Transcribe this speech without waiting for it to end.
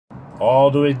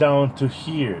all the way down to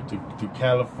here, to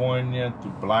California, to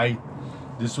Blythe.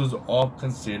 This was all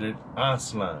considered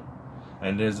Aslan.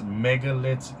 And there's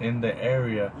megaliths in the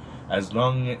area, as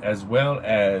well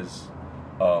as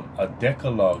a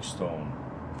Decalogue stone,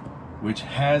 which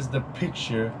has the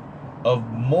picture of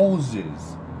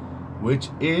Moses, which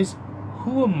is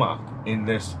Huamak in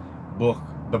this book,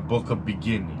 the Book of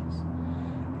Beginnings.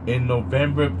 In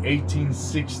November of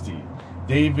 1860,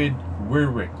 David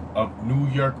Weirich of New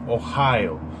York,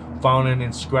 Ohio, found an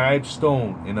inscribed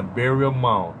stone in a burial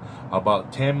mound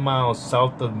about 10 miles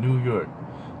south of New York.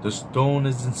 The stone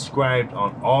is inscribed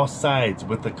on all sides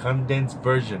with a condensed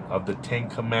version of the Ten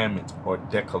Commandments, or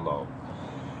Decalogue,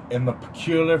 in the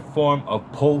peculiar form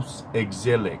of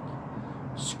post-exilic,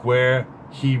 square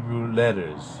Hebrew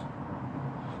letters.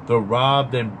 The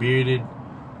robed and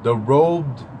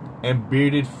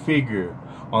bearded figure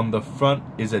on the front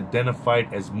is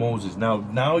identified as Moses.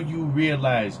 Now you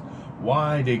realize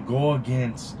why they go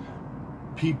against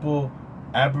people,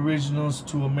 aboriginals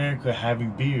to America,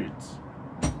 having beards.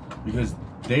 Because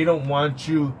they don't want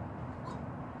you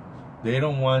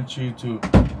to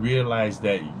realize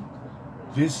that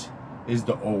this is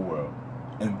the old world,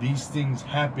 and these things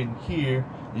happen here,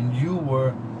 and you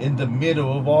were in the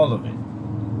middle of all of it.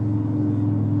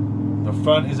 The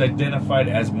front is identified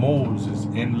as Moses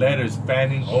in letters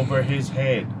fanning over his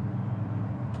head.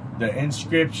 The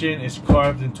inscription is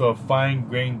carved into a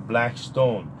fine-grained black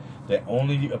stone that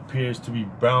only appears to be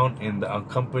brown in the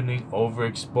accompanying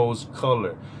overexposed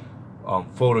color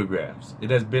photographs. It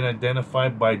has been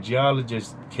identified by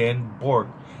geologists Ken Bork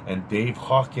and Dave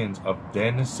Hawkins of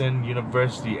Denison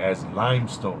University as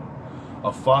limestone.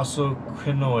 A fossil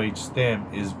crinoid stem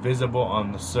is visible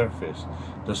on the surface.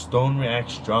 The stone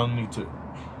reacts strongly to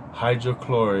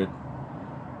hydrochloride.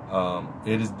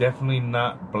 It is definitely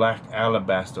not black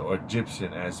alabaster or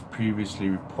gypsum as previously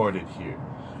reported here.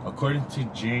 According to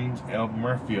James L.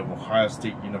 Murphy of Ohio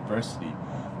State University,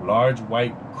 large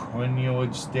white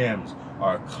crinoid stems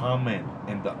are common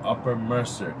in the Upper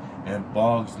Mercer and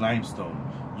Boggs limestone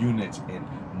units in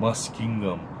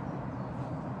Muskingum,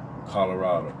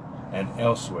 Colorado, and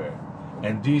elsewhere.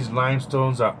 And these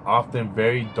limestones are often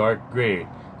very dark gray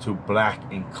to black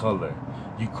in color.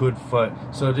 You could find,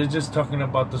 so they're just talking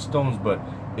about the stones, but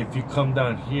if you come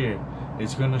down here,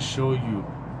 it's going to show you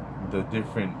the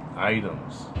different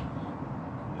items.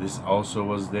 This also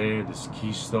was there, this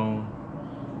keystone,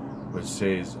 which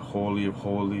says Holy of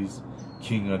Holies,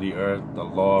 King of the Earth, the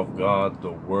Law of God,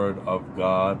 the Word of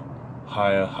God,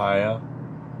 Haya Haya.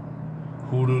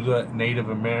 Who do the Native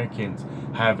Americans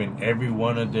have in every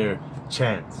one of their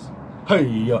chants?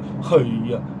 Hiya,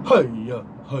 hiya, hiya,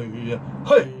 hiya,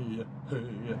 hiya,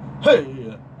 hiya,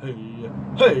 hiya, hiya,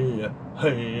 hiya,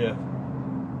 hiya.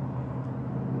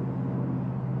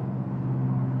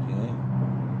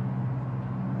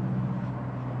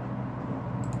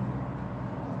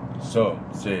 So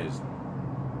it says,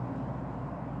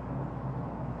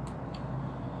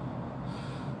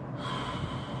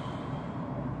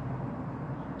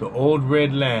 the Old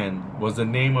Red Land was the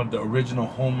name of the original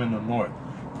home in the north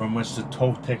from which the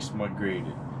Toltecs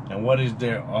migrated. And what is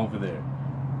there over there?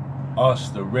 Us,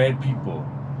 the red people,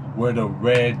 we're the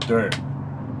red dirt.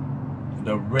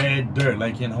 The red dirt,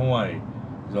 like in Hawaii.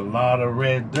 There's a lot of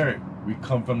red dirt. We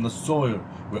come from the soil.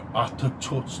 We're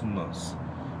Atachochnas.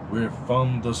 We're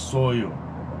from the soil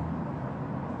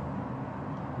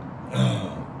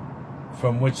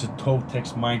from which the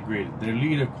Toltecs migrated. Their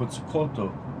leader,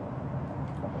 Quetzalcoatl,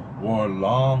 wore a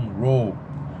long robe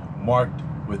marked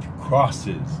with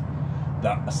crosses.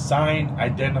 The sign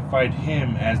identified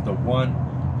him as the one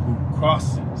who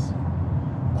crosses.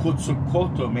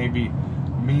 Quetzalcoatl may be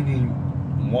meaning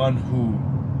one who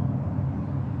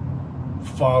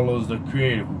follows the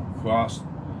Creator, who crossed,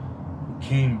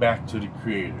 came back to the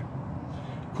Creator.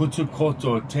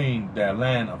 Quetzalcoatl attained the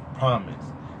land of promise,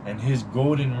 and his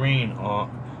golden reign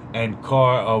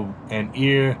and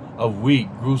ear of wheat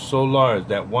grew so large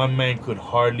that one man could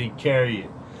hardly carry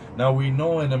it. Now we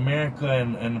know in America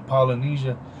and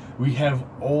Polynesia, we have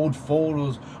old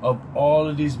photos of all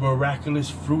of these miraculous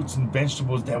fruits and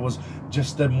vegetables that was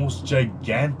just the most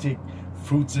gigantic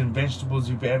fruits and vegetables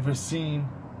you've ever seen,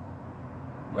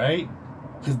 right?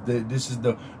 Because this is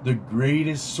the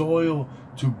greatest soil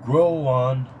to grow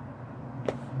on.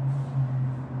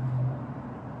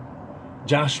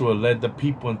 Joshua led the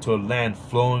people into a land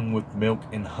flowing with milk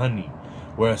and honey,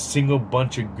 where a single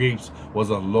bunch of grapes was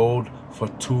a load for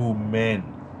 2 men.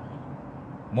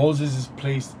 Moses is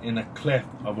placed in a cleft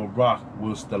of a rock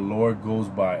whilst the Lord goes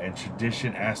by, and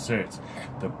tradition asserts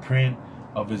the print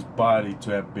of his body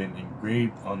to have been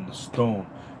engraved on the stone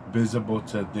visible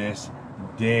to this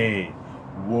day.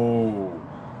 Whoa.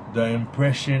 The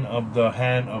impression of the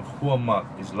hand of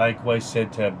Huamak is likewise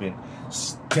said to have been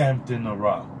stamped in the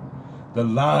rock. The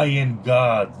lion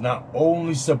gods not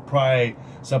only supplied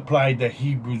the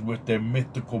Hebrews with their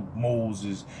mythical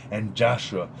Moses and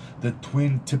Joshua, the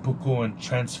twin typical and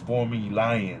transforming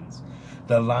lions.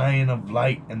 The lion of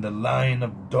light and the lion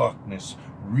of darkness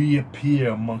reappear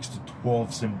amongst the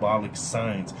 12 symbolic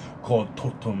signs called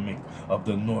totemic of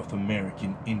the North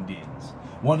American Indians.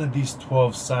 One of these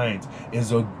 12 signs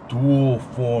is a dual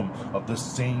form of the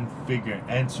same figure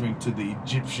answering to the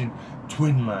Egyptian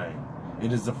twin lion.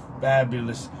 It is a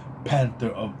fabulous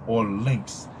panther or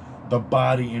lynx. The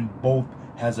body in both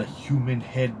has a human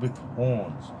head with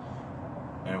horns.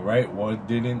 And right, what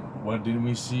didn't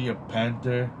we see a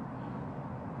panther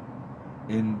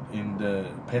in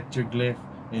the Petroglyph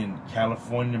in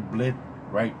California Blit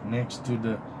right next to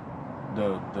the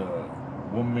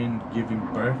woman giving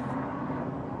birth?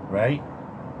 Right?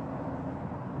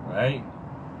 Right?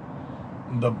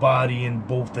 The body in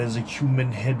both has a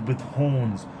human head with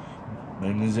horns.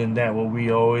 And isn't that what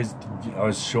we always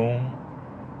are shown?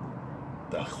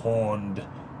 The horned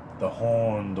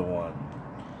one.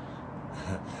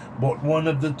 But one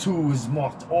of the two is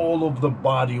marked all over the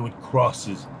body with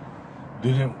crosses.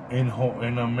 In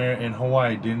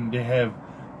Hawaii, didn't they have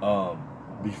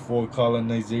before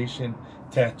colonization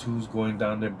tattoos going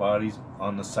down their bodies,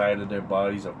 on the side of their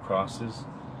bodies of crosses,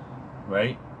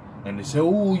 right? And they said,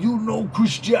 "Oh, you know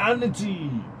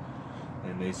Christianity,"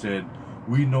 and they said,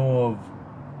 "We know of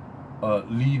a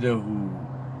leader who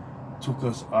took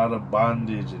us out of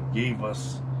bondage and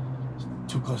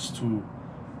took us to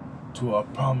our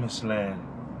promised land,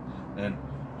 and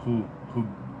who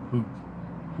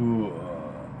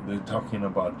they're talking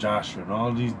about Joshua and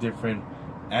all these different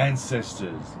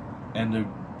ancestors." And the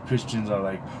Christians are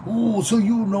like, "Oh, so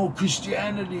you know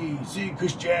Christianity. See,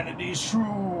 Christianity is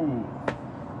true."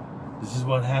 This is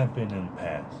what happened in the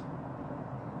past.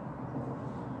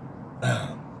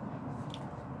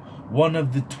 One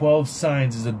of the 12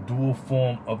 signs is a dual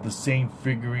form of the same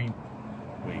figurine.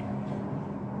 Wait.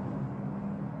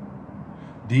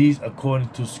 These, according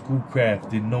to Schoolcraft,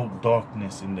 denote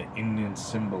darkness in the Indian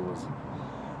symbolism.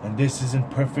 And this is in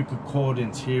perfect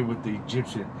accordance here with the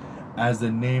Egyptian as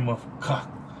the name of Kak,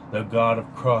 the god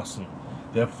of crossing.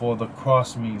 Therefore, the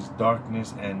cross means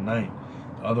darkness and night.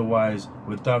 Otherwise,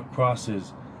 without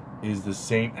crosses, is the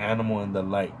same animal in the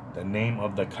light. The name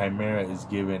of the chimera is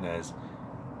given as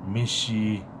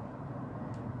Mishi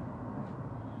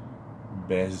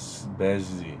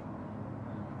Bezi,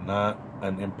 not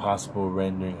an impossible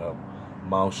rendering of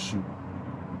Maushu,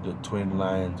 the twin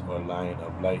lions or lion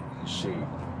of light and shade.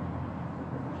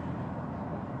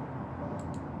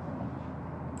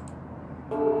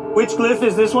 Which glyph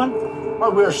is this one?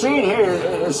 What we're seeing here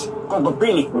is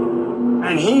Cocopini,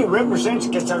 and he represents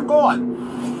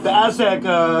Quetzalcoatl, The Aztec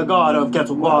god of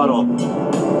Quetzalcoatl.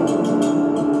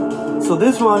 So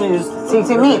this one is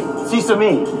Sisami.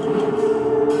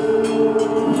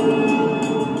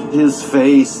 His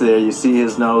face there, you see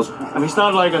his nose. I mean, he's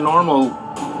not like a normal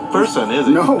person, is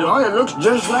he? No, it looks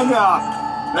just like a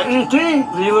E.T.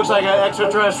 He looks like an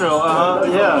extraterrestrial.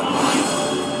 Yeah.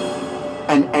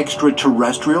 An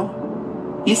extraterrestrial?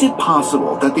 Is it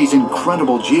possible that these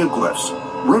incredible geoglyphs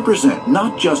represent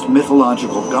not just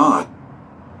mythological gods?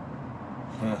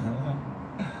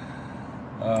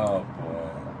 Oh boy.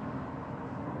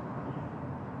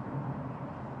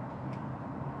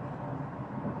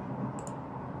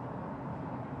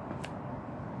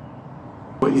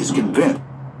 Is convinced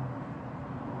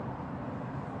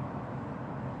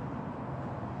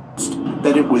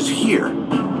that it was here,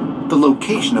 the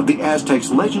location of the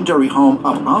Aztecs' legendary home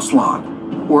of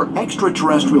Aztlan, where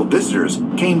extraterrestrial visitors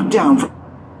came down from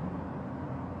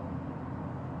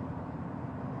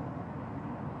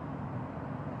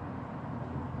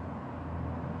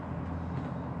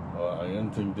I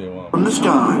didn't think they want the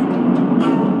sky.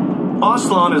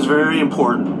 Aztlan is very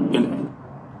important in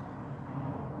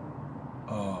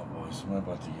I'm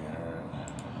about to get hurt.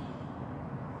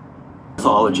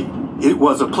 mythology. It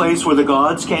was a place where the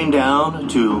gods came down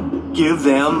to give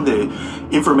them the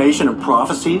information and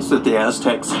prophecies that the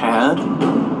Aztecs had.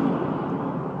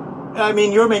 I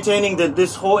mean, you're maintaining that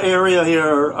this whole area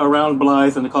here around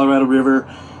Blythe and the Colorado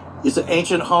River is an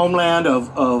ancient homeland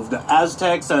of the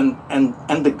Aztecs and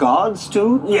the gods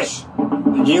too? Yes,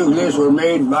 the geoglyphs were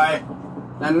made by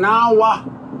the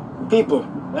Nahua people.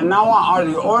 The Nahua are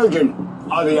the origin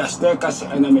of the Aztecas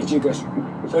and the Mexicas.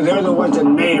 So they're the ones that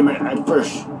made them at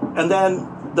first. And then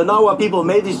the Nahua people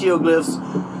made these geoglyphs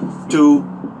to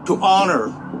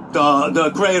honor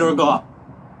the creator god.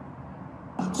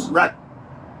 Right.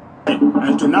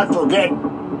 and to not forget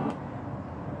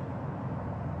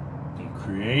The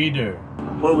Creator.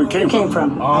 where we came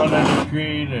from. Honor the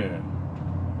Creator.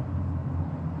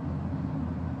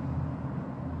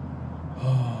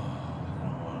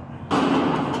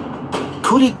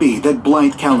 Could it be that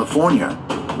Blythe, California,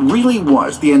 really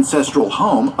was the ancestral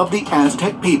home of the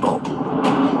Aztec people?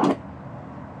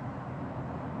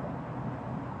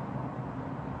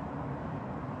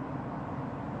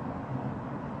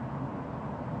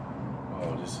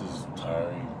 Oh, this is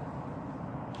tiring.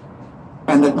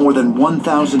 And that more than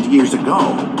 1,000 years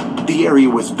ago, the area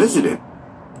was visited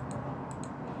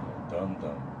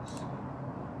Dum-dums.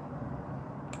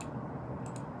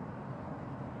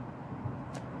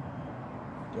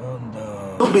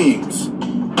 Dum-dum. beings.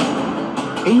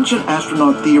 Ancient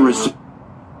astronaut theorists.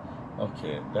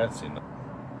 Okay, that's enough.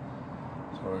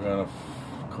 So we're gonna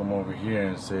come over here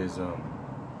and say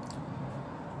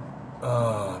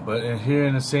but here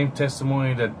in the same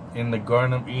testimony that in the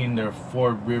Garden of Eden there are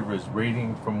 4 rivers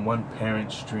radiating from one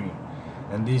parent stream,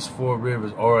 and these 4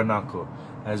 rivers, Orinoco,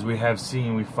 as we have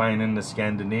seen, we find in the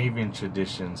Scandinavian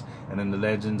traditions and in the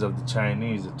legends of the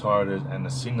Chinese, the Tartars, and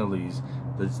the Sinhalese,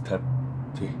 the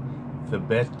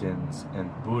Tibetans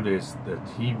and Buddhists, the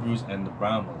Hebrews and the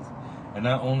Brahmins. And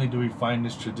not only do we find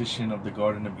this tradition of the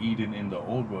Garden of Eden in the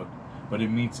Old World, but it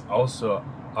meets also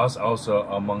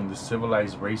among the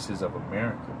civilized races of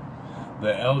America.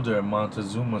 The elder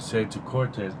Montezuma said to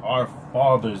Cortez, "Our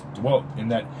fathers dwelt in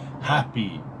that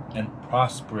happy and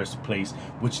prosperous place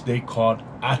which they called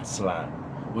Aztlan,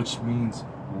 which means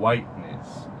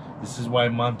whiteness." This is why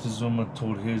Montezuma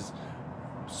told his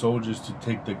soldiers to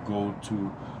take the gold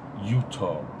to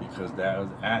Utah, because that was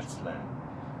Aztlan,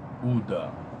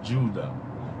 Uda, Judah.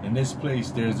 In this place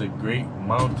there's a great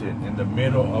mountain in the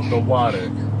middle of the water,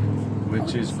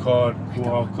 which is called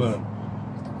Kuhalkun,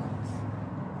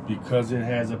 because it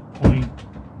has a point,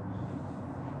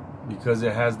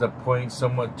 the point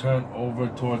somewhat turned over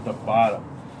toward the bottom,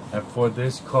 and for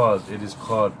this cause it is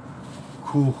called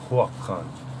Kuhalkun,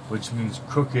 which means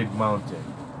crooked mountain.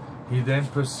 He then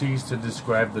proceeds to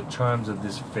describe the charms of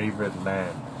this favored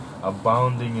land,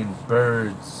 abounding in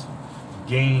birds,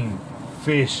 game,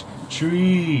 fish,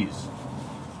 trees,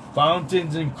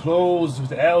 fountains enclosed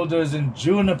with elders and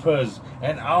junipers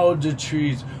and alder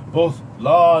trees, both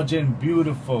large and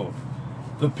beautiful.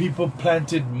 The people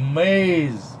planted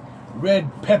maize,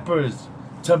 red peppers,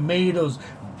 tomatoes,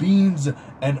 beans,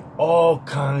 and all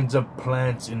kinds of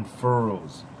plants in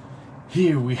furrows.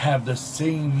 Here we have the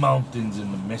same mountains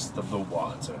in the midst of the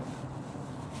water.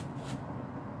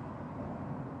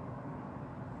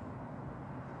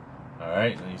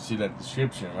 Alright, and you see that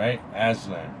description, right?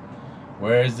 Aztlan.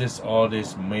 Where is this, all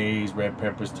this maize, red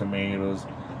peppers, tomatoes,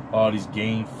 all these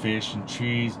game, fish, and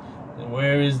trees?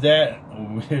 Where is that?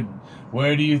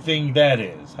 Where do you think that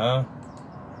is, huh?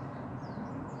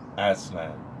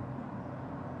 Aztlan.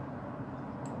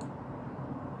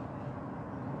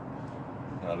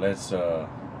 Now let's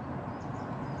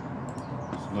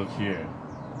look here.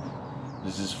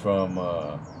 This is from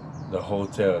the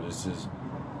hotel. This is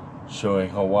showing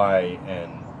Hawaii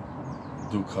and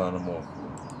Dukanamo.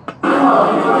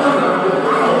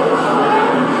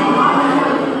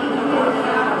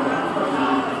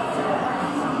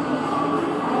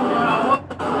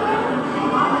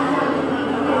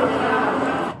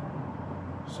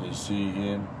 So you see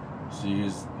him, see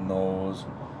his nose,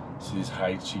 see his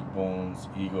high cheekbones,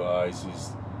 eagle eyes,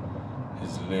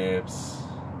 his lips,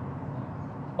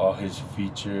 all his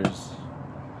features.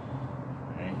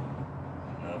 Right?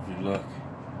 Now if you look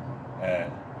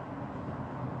at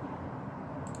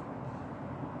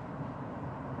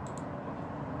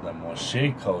the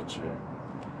Moshe culture,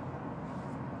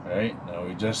 right? Now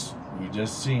we just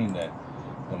seen that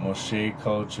the Moshe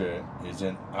culture is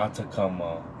in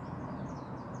Atacama,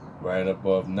 right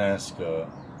above Nazca,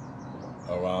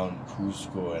 around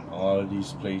Cusco, and all of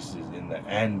these places in the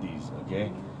Andes,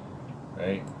 okay?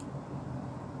 Right?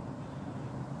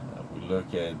 We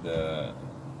look at the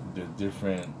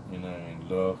different,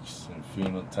 looks and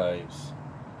phenotypes.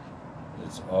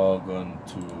 It's all going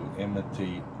to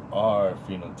imitate our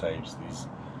phenotypes. These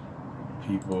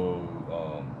people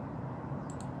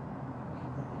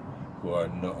who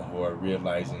are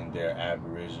realizing they're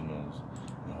aboriginals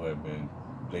and who have been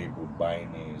labeled by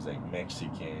names like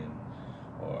Mexican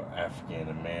or African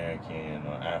American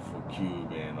or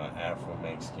Afro-Cuban or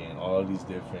Afro-Mexican, all these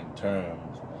different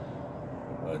terms,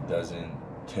 doesn't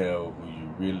tell who you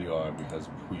really are, because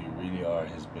who you really are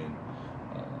has been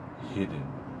hidden.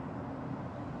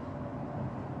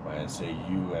 When I say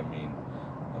you, I mean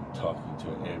I'm talking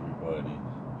to everybody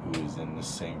who is in the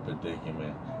same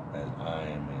predicament as I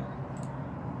am in,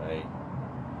 right?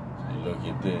 look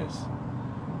at this.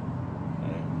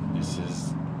 And this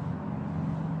is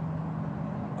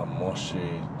a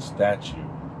Moshe statue.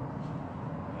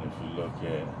 And if you look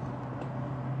at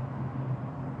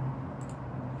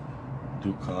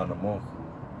Dukanamoku,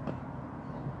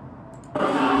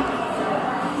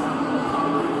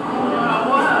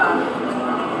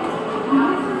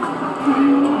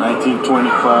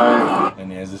 1925,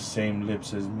 and he has the same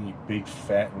lips as me, big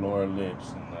fat lower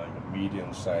lips and like a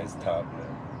medium-sized top lip.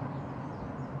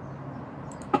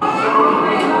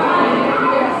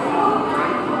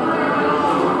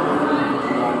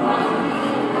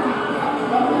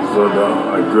 So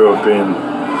I grew up in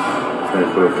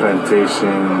like a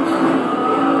plantation,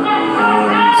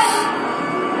 homes.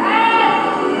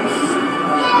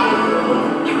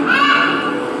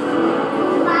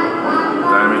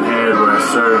 Diamond Head where I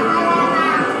served.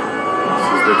 This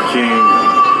is the king.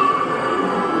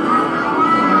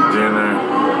 And the dinner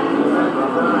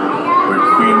with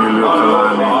Queen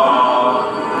Lulukalani.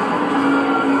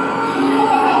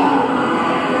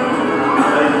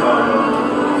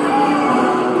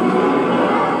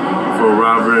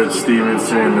 Robert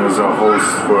Stevenson was a host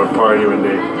for a party when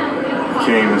they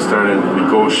came and started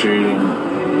negotiating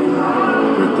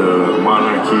with the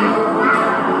monarchy.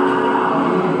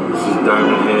 This is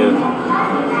Diamond Head.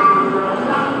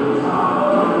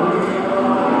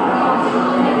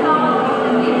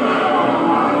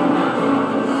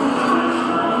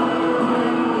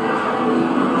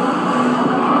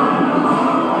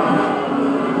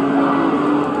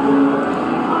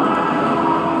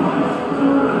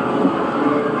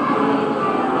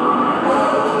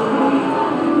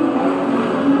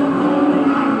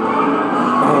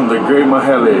 Great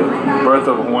Mahele, birth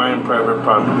of Hawaiian private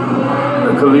property.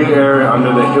 The Kalia area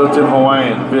under the Hilton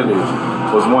Hawaiian Village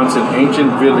was once an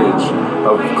ancient village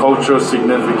of cultural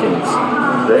significance.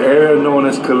 The area known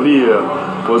as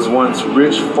Kalia was once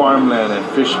rich farmland and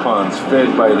fish ponds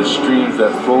fed by the streams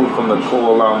that flowed from the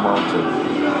Ko'olau Mountain.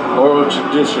 Oral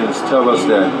traditions tell us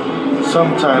that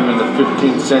sometime in the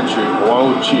 15th century,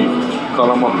 Oahu chief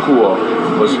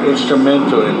Kalamakua was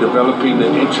instrumental in developing the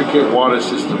intricate water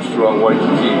systems throughout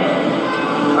Waikiki.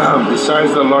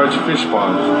 Besides the large fish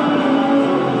ponds,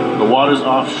 the waters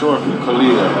offshore from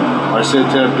Kalia are said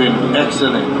to have been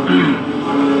excellent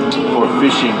for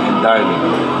fishing and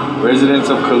diving. Residents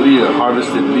of Kalia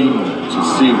harvested limu, which is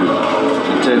seaweed,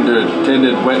 and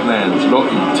tended wetlands,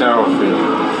 lo'i, taro field.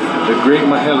 The Great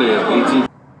Mahele of 18...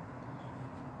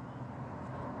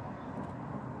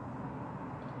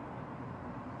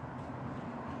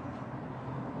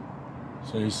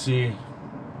 So you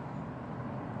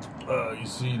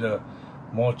see the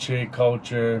Moche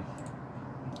culture.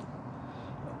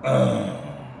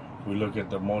 We look at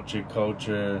the Moche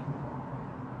culture.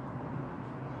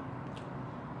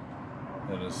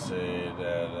 Let us say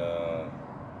that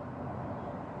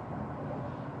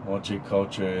Moche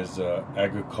culture is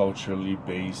agriculturally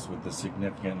based with a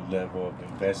significant level of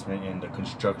investment in the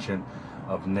construction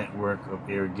of network of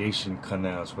irrigation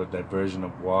canals for diversion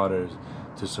of waters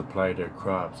to supply their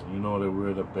crops. And you know that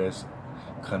we're the best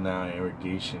canal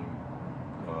irrigation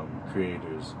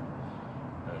creators.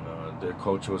 And their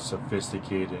culture was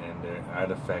sophisticated and their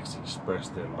artifacts express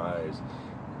their lives.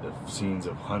 The scenes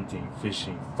of hunting,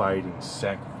 fishing, fighting,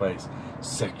 sacrifice,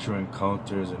 sexual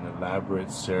encounters, and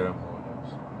elaborate ceremonies.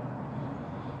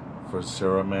 For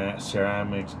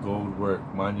ceramics, gold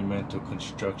work, monumental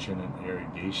construction, and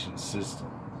irrigation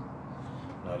system.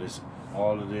 Now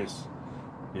all of this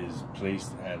is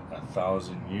placed at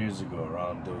 1,000 years ago,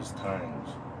 around those times.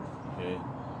 Okay,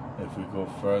 if we go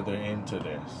further into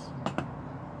this,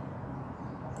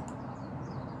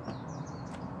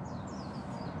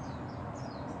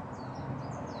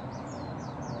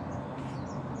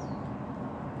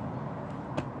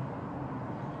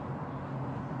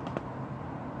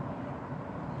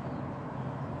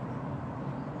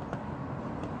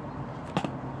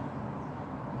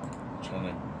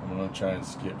 I'm gonna try and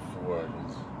skip forward.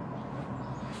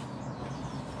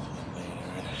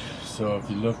 So if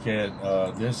you look at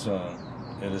this one,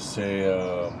 it'll say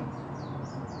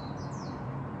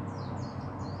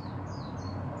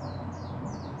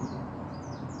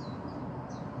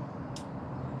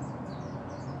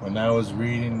when I was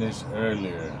reading this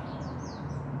earlier,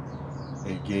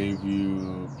 it gave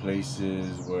you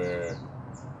places where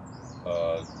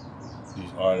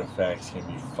these artifacts can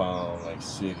be found, like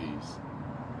cities.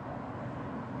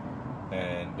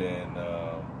 And then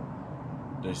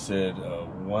they said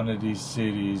one of these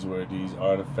cities where these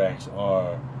artifacts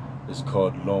are is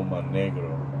called Loma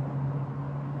Negro.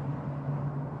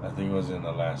 I think it was in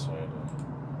the last one.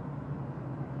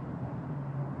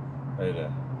 Right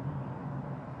there.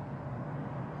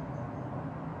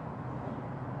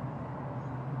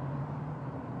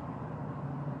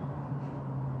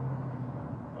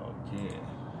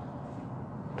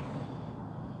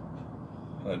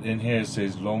 But in here it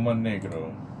says Loma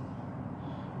Negro.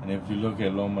 And if you look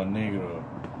at Loma Negro,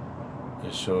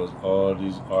 it shows all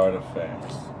these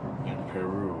artifacts in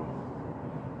Peru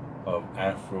of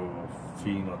Afro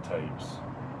phenotypes.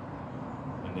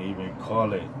 And they even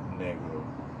call it Negro.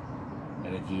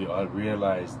 And if you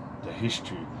realize the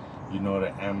history, you know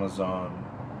the Amazon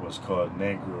was called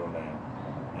Negro land,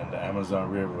 and the Amazon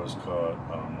River was called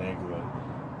Negro.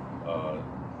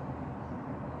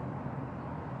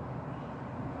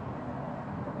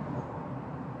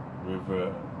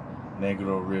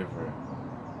 Negro River.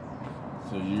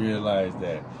 So you realize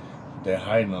that they're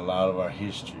hiding a lot of our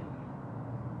history.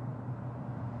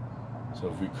 So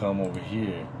if we come over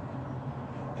here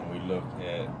and we look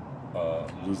at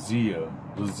Lucia.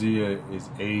 Lucia is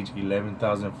age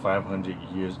 11,500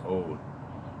 years old.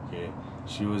 Okay,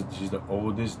 she's the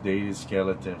oldest dated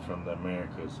skeleton from the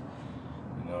Americas.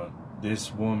 You know,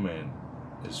 this woman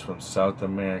is from South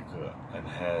America and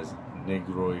has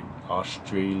Negroid,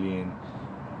 Australian,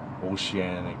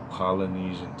 Oceanic,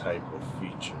 Polynesian type of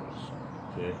features.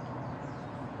 Okay.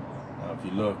 Now, if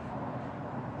you look,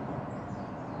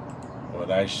 what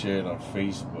I shared on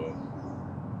Facebook,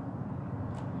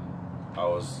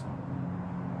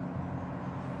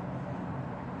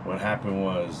 what happened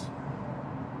was,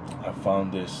 I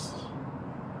found this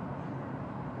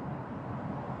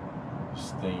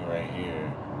thing right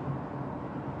here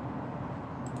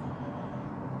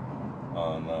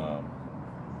on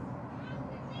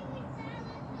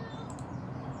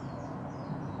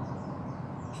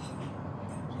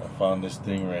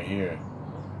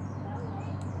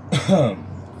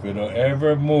if it'll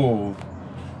ever move,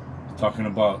 talking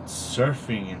about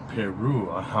surfing in Peru,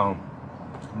 on how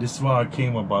this is why I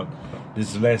came about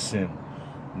this lesson,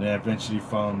 and I eventually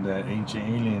found that ancient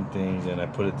alien things and I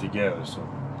put it together. So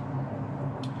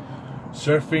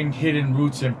surfing hidden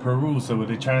roots in Peru. So what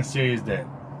they're trying to say is that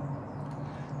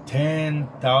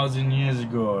 10,000 years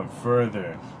ago and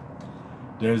further,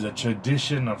 there's a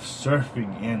tradition of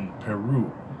surfing in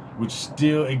Peru which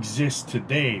still exists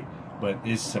today but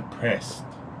is suppressed.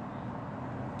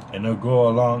 And they'll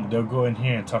go in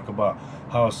here and talk about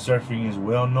how surfing is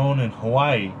well known in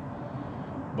Hawaii,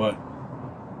 but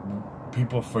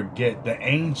people forget the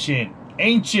ancient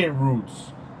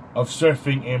roots of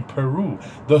surfing in Peru,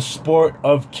 the sport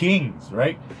of kings,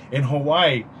 right? In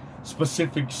Hawaii,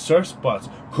 specific surf spots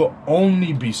could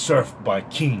only be surfed by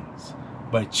kings,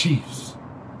 by chiefs,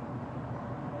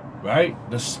 right?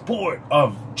 The sport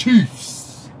of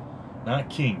chiefs, not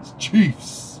kings,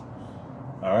 chiefs,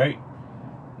 all right?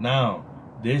 Now,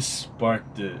 this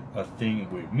sparked a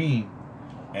thing with me,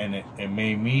 and it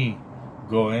made me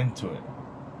go into it.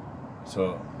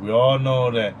 So we all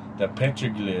know that the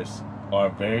petroglyphs are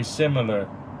very similar,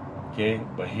 okay?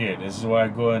 But here, this is where I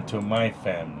go into my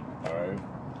family, all right?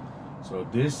 So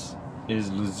this is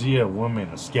Lucia woman,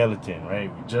 a skeleton, right?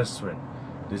 We just read.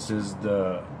 This is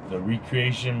the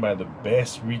recreation by the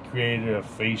best recreator of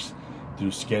face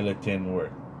through skeleton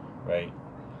work, right?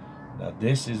 Now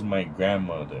this is my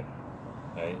grandmother,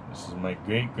 right? This is my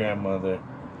great-grandmother,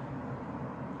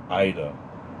 Ida.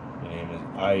 Her name is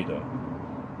Ida.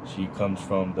 She comes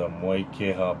from the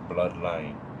Moikeha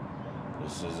bloodline.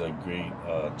 This is a great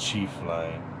chief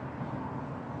line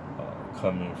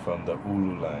coming from the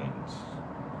Ulu lines,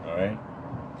 all right?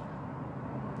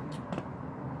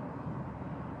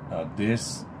 Now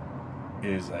this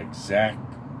is exact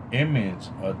image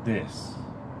of this.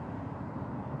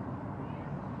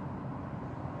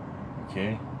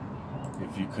 Okay,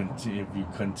 if you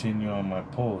continue on my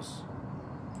post,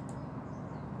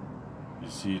 you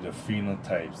see the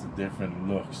phenotypes, the different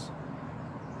looks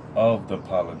of the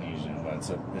Polynesian, but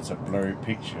it's a blurry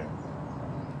picture.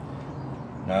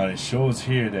 Now it shows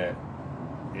here that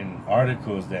in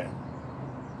articles that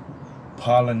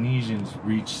Polynesians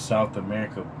reached South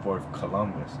America before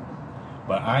Columbus,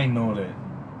 but I know that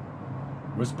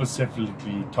we're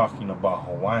specifically talking about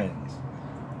Hawaiians.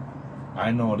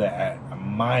 I know that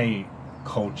my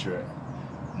culture,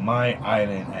 my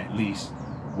island at least,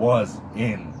 was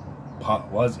in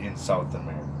South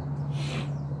America.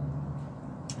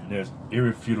 And there's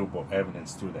irrefutable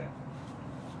evidence to that.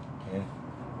 Okay?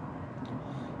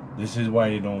 This is why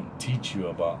they don't teach you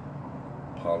about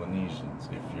Polynesians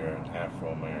if you're an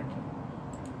Afro-American.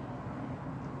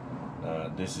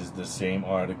 This is the same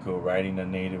article, Riding the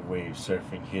Native Wave,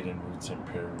 Surfing Hidden Roots in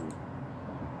Peru.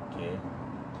 Okay?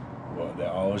 Well,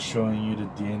 they're always showing you the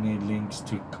DNA links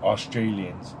to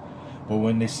Australians. But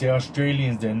when they say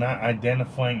Australians, they're not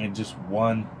identifying in just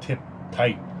one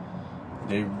type.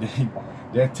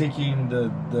 They're taking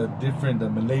the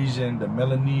Malaysian, the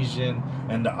Melanesian,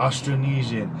 and the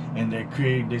Austronesian, and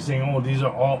they're saying, oh, these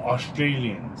are all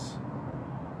Australians,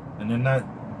 and they're not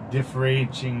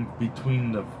differentiating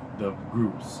between the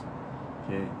groups.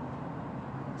 Okay,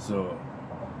 so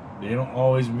they don't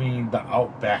always mean the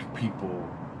outback people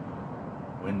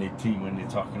when they're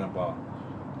talking about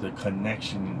the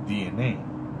connection in DNA.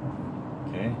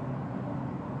 Okay.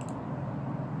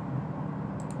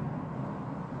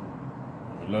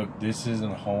 Look, this is a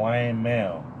Hawaiian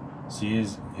male. See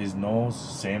his nose,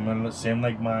 same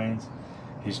like mine.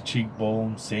 His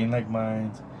cheekbones, same like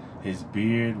mine. His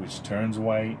beard, which turns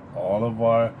white. All of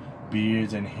our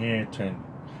beards and hair turn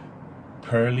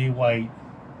pearly white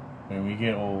when we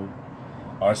get old.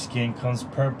 Our skin comes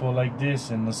purple like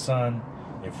this in the sun.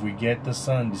 If we get the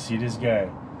sun, you see this guy,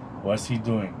 what's he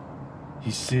doing?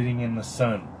 He's sitting in the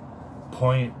sun,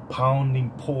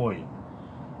 pounding poi.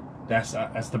 That's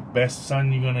the best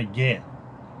sun you're gonna get.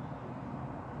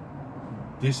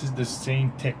 This is the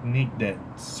same technique that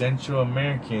Central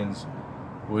Americans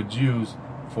would use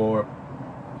for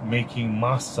making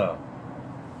masa.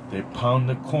 They pound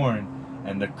the corn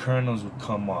and the kernels would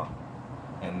come off,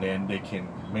 and then they can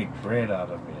make bread out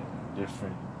of it,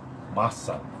 different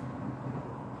masa.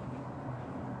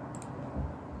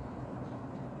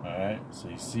 Alright, so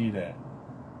you see that.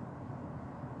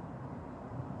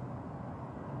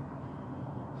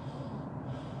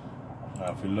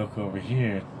 Now if we look over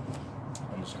here,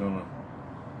 I'm just gonna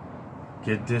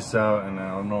get this out, and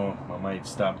I don't know, I might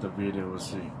stop the video, we'll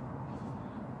see.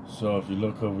 So if you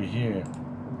look over here,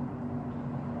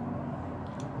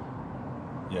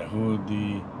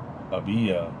 Yehudi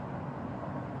Abiya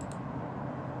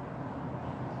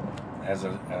as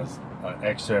an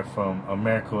excerpt from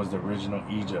America was the original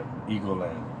Egypt, Eagle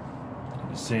Land.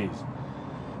 And it says,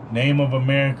 name of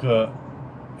America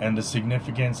and the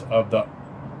significance of the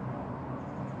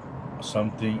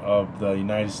something of the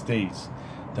United States.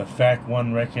 The fact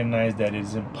one recognized that it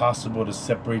is impossible to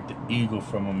separate the eagle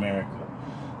from America.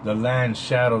 The land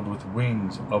shadowed with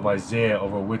wings of Isaiah,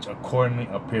 over which accordingly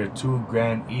appear two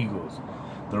grand eagles,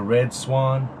 the red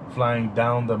swan flying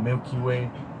down the Milky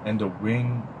Way, and the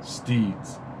winged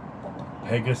steeds,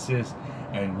 Pegasus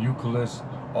and Euclidus,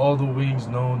 all the wings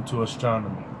known to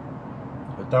astronomy.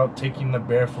 Without taking the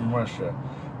bear from Russia,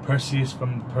 Perseus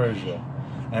from Persia,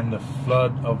 and the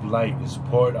flood of light is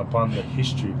poured upon the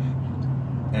history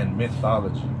and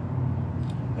mythology.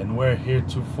 And where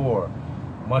heretofore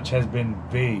much has been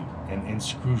vague and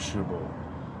inscrutable,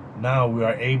 now we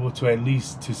are able to at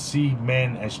least to see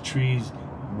men as trees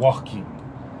walking.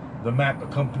 The map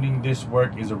accompanying this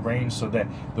work is arranged so that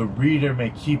the reader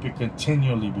may keep it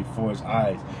continually before his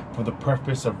eyes for the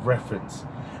purpose of reference,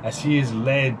 as he is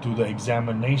led through the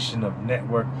examination of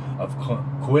network of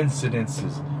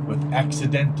coincidences with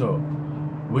accidental,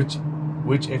 which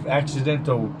if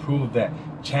accidental will prove that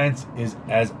chance is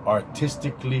as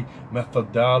artistically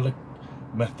methodical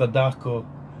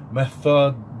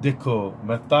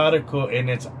in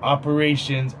its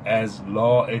operations as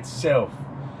law itself.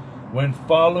 When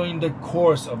following the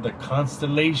course of the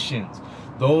constellations,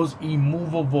 those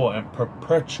immovable and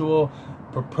perpetually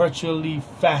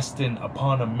fastened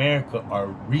upon America are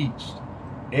reached,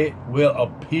 it will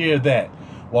appear that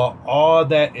while all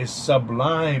that is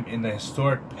sublime in the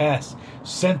historic past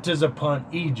centers upon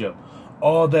Egypt,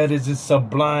 all that is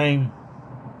sublime,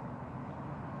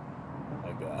 oh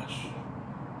my gosh,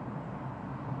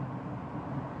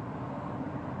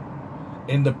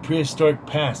 in the prehistoric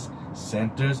past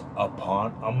centers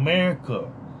upon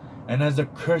America. And as a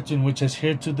curtain which has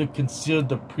hitherto concealed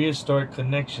the prehistoric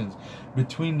connections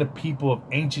between the people of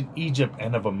ancient Egypt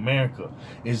and of America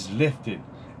is lifted,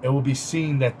 it will be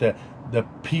seen that the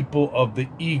people of the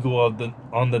eagle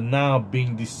on the Nile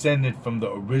being descended from the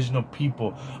original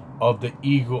people of the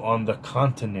eagle on the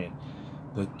continent,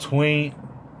 the twain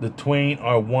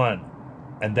are one,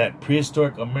 and that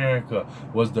prehistoric America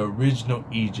was the original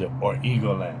Egypt or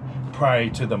Eagle Land prior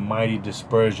to the mighty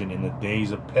dispersion in the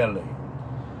days of Pele.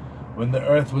 When the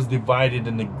earth was divided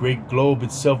and the great globe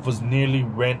itself was nearly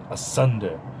rent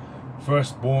asunder.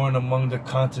 Firstborn among the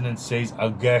continents, says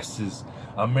Augustus,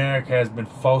 America has been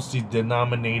falsely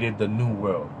denominated the New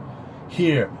World.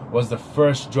 Here was the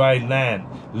first dry land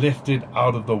lifted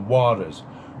out of the waters.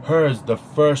 Hers the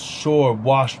first shore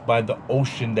washed by the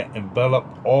ocean that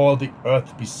enveloped all the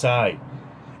earth beside.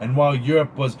 And while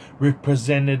Europe was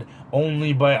represented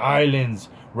only by islands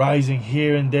rising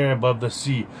here and there above the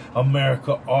sea,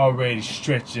 America already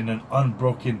stretched in an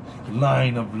unbroken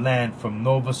line of land from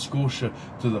Nova Scotia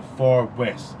to the far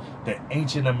west. The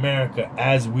ancient America,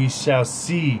 as we shall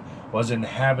see, was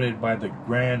inhabited by the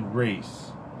Grand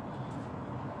Race.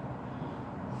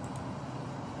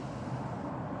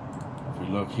 If we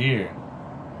look here,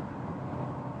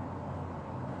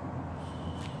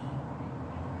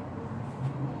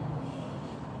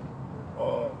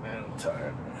 oh man, I'm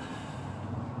tired.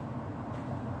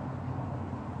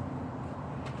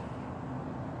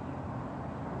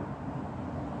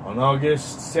 On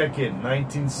August 2nd,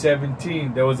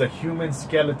 1917, there was a human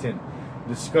skeleton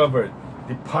discovered,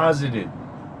 deposited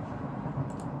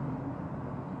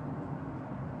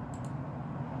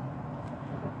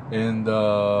in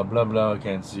the blah blah, I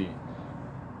can't see,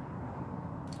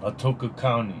 Atoka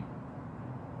County.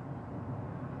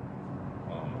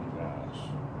 Oh my gosh.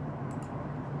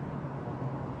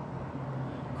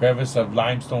 Crevice of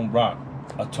limestone rock,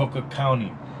 Atoka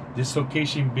County. This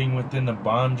location being within the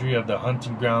boundary of the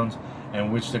hunting grounds,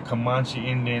 and which the Comanche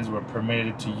Indians were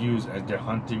permitted to use as their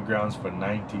hunting grounds for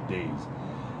 90 days.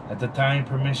 At the time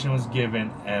permission was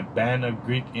given, a band of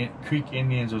Creek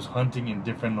Indians was hunting in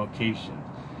different locations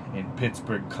in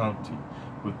Pittsburgh County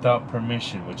without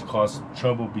permission, which caused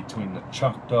trouble between the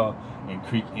Choctaw and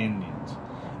Creek Indians.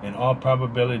 In all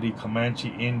probability,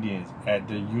 Comanche Indians at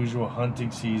the usual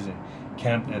hunting season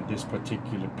camped at this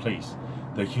particular place.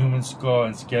 The human skull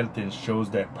and skeleton shows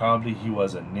that probably he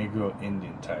was a Negro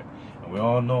Indian type. And we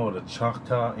all know the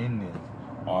Choctaw Indians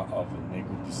are of a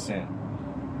Negro descent.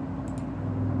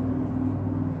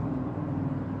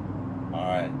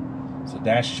 Alright, so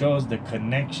that shows the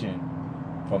connection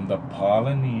from the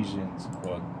Polynesians,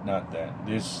 or not that,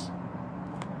 this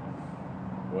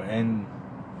will end,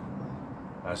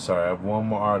 sorry, I have one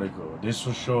more article. This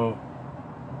will show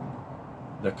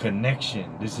the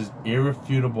connection. This is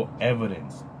irrefutable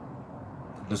evidence.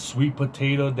 The sweet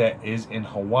potato that is in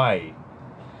Hawaii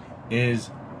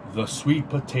is the sweet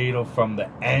potato from the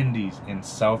Andes in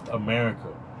South America.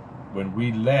 When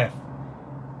we left,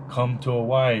 come to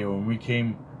Hawaii, when we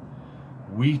came,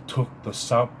 we took the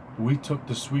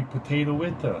sweet potato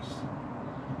with us.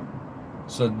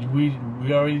 So we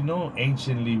already know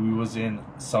anciently we was in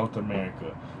South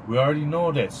America. We already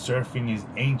know that surfing is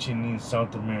ancient in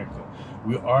South America.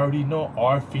 We already know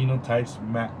our phenotypes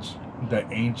match the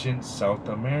ancient South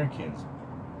Americans.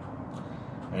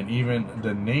 And even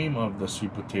the name of the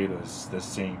sweet potato is the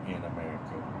same in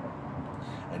America.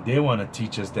 And they want to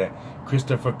teach us that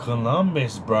Christopher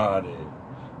Columbus brought it.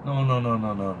 No, no, no,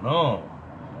 no, no, no.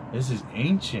 This is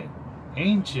ancient.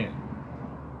 Ancient.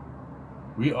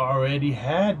 We already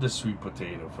had the sweet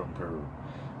potato from Peru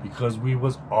because we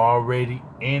was already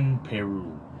in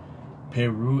Peru.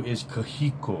 Peru is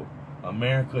Cajico.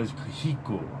 America is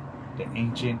Cajico, the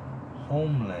ancient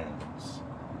homelands.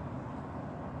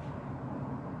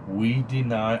 We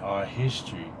deny our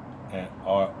history and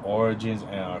our origins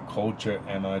and our culture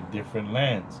and our different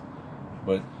lands.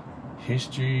 But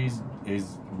history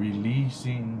is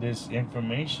releasing this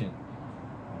information.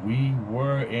 We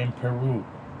were in Peru.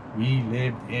 We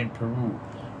lived in Peru.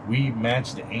 We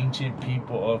matched the ancient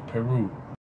people of Peru.